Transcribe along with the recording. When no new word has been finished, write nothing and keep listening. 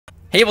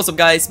Hey, what's up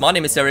guys, my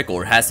name is Erik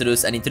or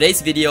Hazardous, and in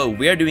today's video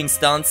we are doing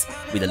stunts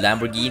with the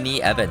Lamborghini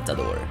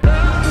Aventador.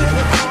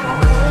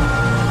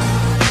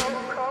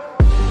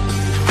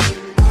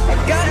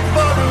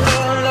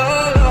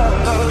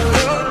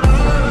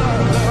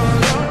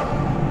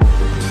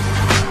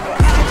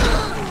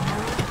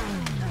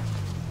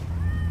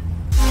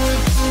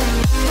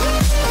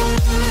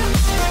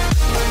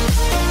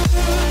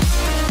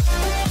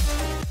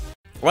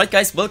 Alright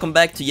guys, welcome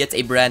back to yet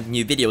a brand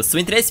new video. So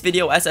in today's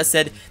video, as I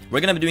said, we're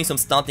gonna be doing some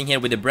stunting here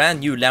with a brand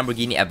new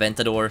Lamborghini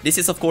Aventador. This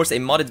is of course a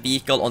modded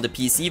vehicle on the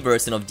PC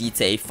version of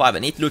GTA 5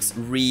 and it looks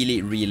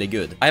really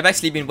good. I've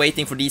actually been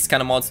waiting for these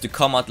kind of mods to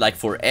come out like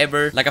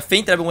forever. Like I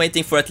think that I've been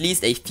waiting for at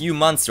least a few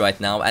months right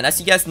now, and as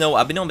you guys know,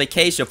 I've been on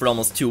vacation for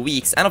almost 2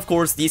 weeks, and of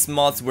course these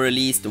mods were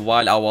released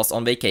while I was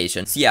on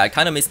vacation. So yeah, I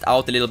kind of missed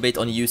out a little bit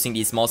on using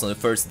these mods on the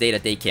first day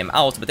that they came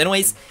out. But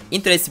anyways,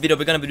 in today's video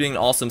we're gonna be doing an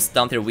awesome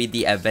stunt here with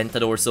the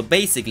Aventador. So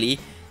basically,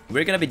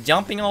 we're gonna be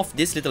jumping off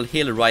this little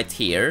hill right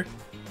here,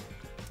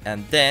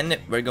 and then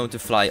we're going to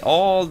fly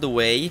all the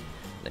way.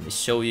 Let me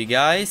show you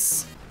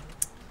guys.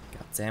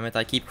 God damn it,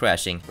 I keep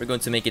crashing. We're going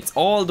to make it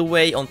all the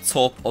way on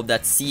top of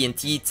that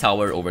CNT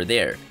tower over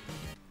there.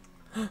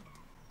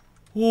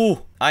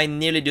 Ooh, I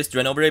nearly just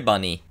ran over a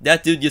bunny.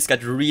 That dude just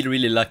got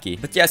really lucky.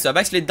 But yeah, so I've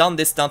actually done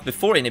this stunt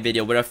before in a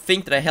video where I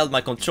think that I held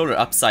my controller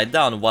upside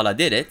down while I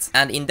did it.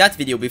 And in that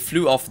video we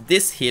flew off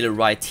this hill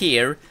right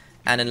here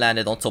and then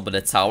landed on top of the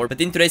tower.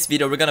 But in today's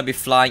video we're gonna be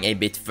flying a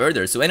bit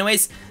further. So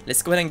anyways,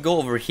 let's go ahead and go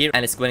over here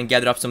and let's go ahead and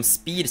gather up some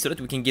speed so that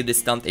we can give this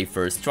stunt a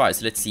first try.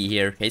 So let's see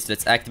here. Okay, so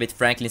let's activate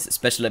Franklin's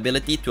special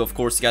ability to of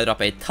course gather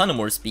up a ton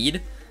more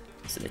speed.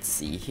 So let's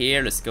see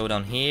here, let's go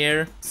down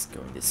here, let's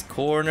go in this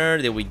corner,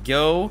 there we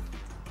go.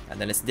 And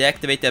then let's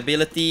deactivate the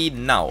ability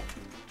now.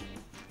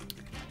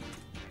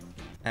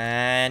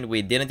 And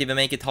we didn't even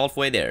make it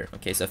halfway there.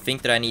 Okay, so I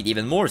think that I need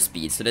even more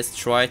speed, so let's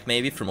try it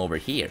maybe from over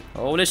here.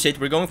 Holy shit,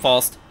 we're going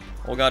fast.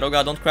 Oh god,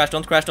 don't crash,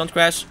 don't crash, don't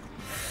crash.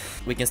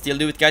 We can still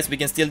do it, guys, we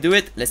can still do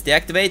it. Let's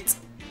deactivate.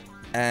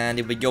 And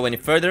if we go any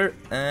further,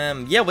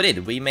 yeah, we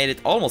did. We made it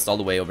almost all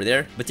the way over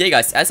there. But yeah,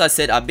 guys, as I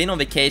said, I've been on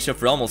vacation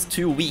for almost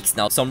 2 weeks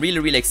now, so I'm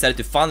really excited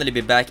to finally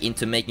be back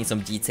into making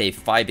some GTA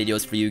 5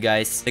 videos for you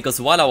guys. Because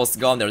while I was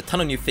gone, there are a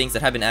ton of new things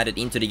that have been added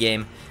into the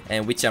game,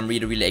 and which I'm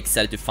really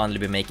excited to finally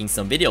be making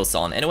some videos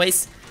on.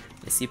 Anyways,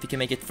 let's see if we can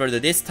make it further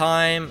this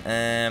time.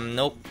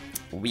 Nope.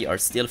 We are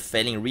still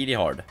failing really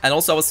hard. And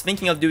also I was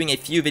thinking of doing a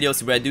few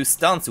videos where I do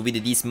stunts with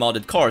these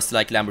modded cars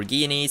like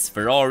Lamborghinis,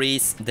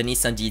 Ferraris, the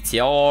Nissan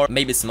GTR,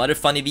 maybe some other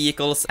funny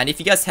vehicles. And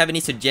if you guys have any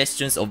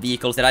suggestions of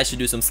vehicles that I should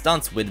do some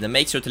stunts with, then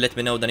make sure to let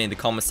me know down in the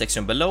comment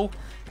section below.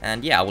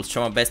 And yeah, I will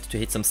try my best to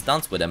hit some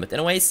stunts with them. But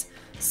anyways,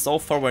 so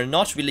far we're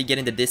not really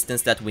getting the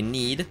distance that we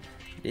need.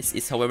 This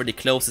is however the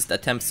closest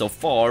attempt so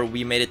far.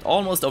 We made it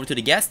almost over to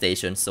the gas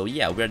station, so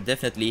yeah, we're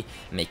definitely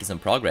making some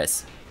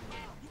progress.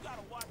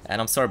 And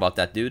I'm sorry about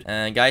that, dude.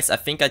 Guys, I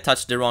think I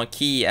touched the wrong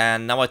key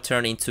and now I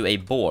turn into a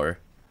boar.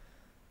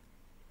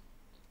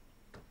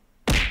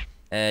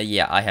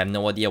 Yeah, I have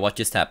no idea what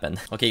just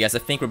happened. Okay guys, I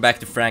think we're back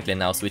to Franklin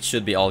now, so it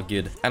should be all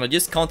good. And I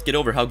just can't get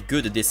over how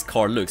good this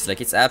car looks. Like,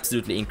 it's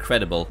absolutely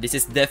incredible. This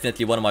is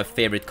definitely one of my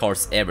favorite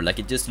cars ever. Like,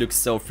 it just looks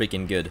so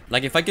freaking good.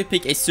 Like, if I could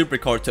pick a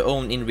supercar to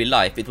own in real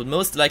life, it would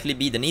most likely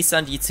be the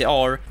Nissan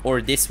GTR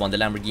or this one, the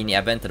Lamborghini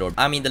Aventador.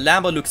 I mean, the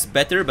Lambo looks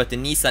better, but the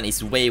Nissan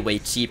is way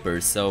cheaper.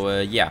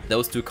 So yeah,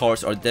 those two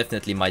cars are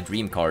definitely my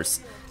dream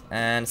cars.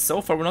 And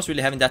so far we're not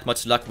really having that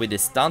much luck with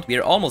this stunt. We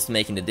are almost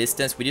making the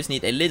distance, we just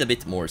need a little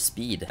bit more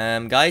speed.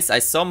 Guys, I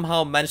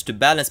somehow managed to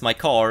balance my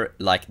car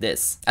like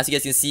this. As you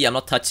guys can see, I'm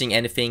not touching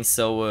anything,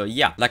 so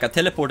yeah. Like, I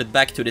teleported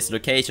back to this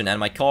location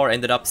and my car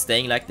ended up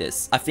staying like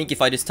this. I think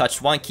if I just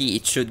touch one key,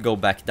 it should go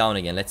back down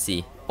again. Let's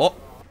see. Oh!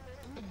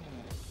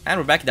 And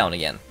we're back down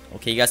again.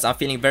 Okay guys, I'm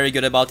feeling very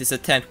good about this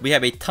attempt. We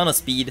have a ton of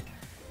speed.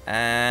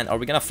 And are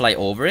we gonna fly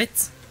over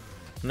it?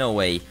 No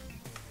way.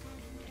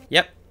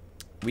 Yep.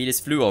 We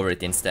just flew over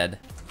it instead.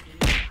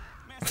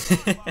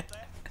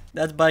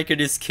 That biker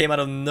just came out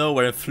of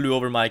nowhere and flew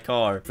over my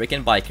car.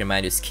 Freaking biker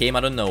man just came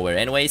out of nowhere.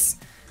 Anyways,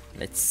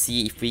 let's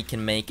see if we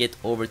can make it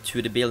over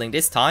to the building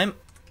this time.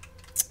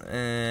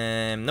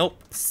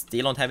 Nope,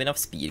 still don't have enough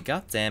speed.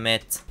 God damn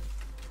it.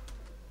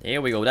 There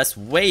we go, that's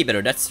way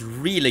better. That's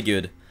really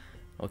good.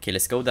 Okay,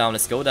 let's go down,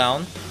 let's go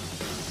down.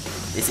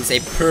 This is a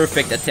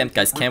perfect attempt,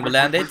 guys. Can we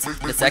land it?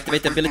 Let's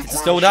activate the ability to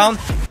slow down.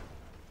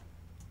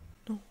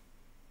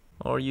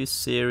 Are you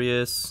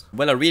serious?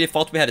 Well, I really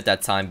thought we had it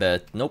that time,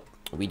 but nope.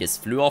 We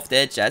just flew off the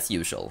edge as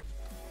usual.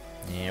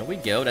 There we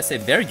go. That's a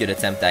very good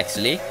attempt,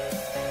 actually.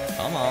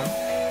 Come on.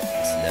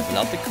 Let's level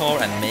up the car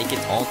and make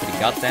it onto the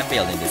goddamn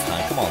building this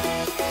time. Come on.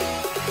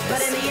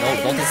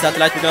 No, don't hit the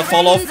satellite. We're gonna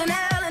fall off.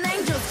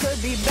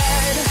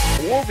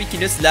 Or we can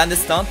just land the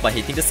stunt by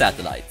hitting the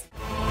satellite.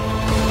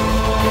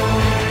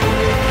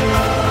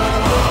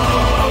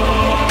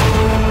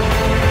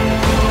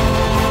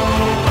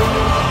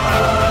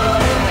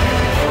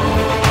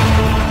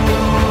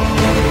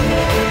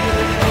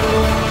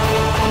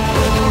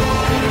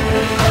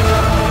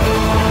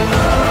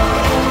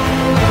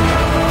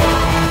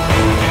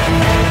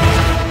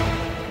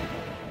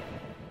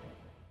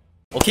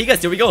 Okay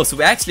guys, there we go. So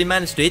we actually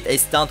managed to hit a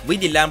stunt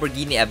with the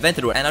Lamborghini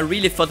Aventador, and I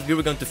really thought that we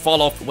were going to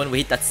fall off when we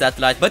hit that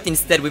satellite, but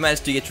instead we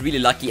managed to get really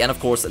lucky and of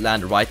course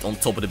land right on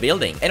top of the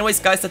building. Anyways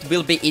guys, that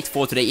will be it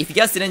for today. If you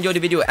guys did enjoy the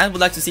video and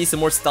would like to see some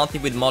more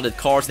stunting with modded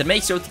cars, then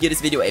make sure to give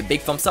this video a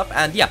big thumbs up,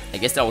 and yeah, I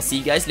guess I will see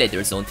you guys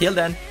later. So until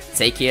then,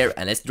 take care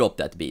and let's drop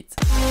that beat.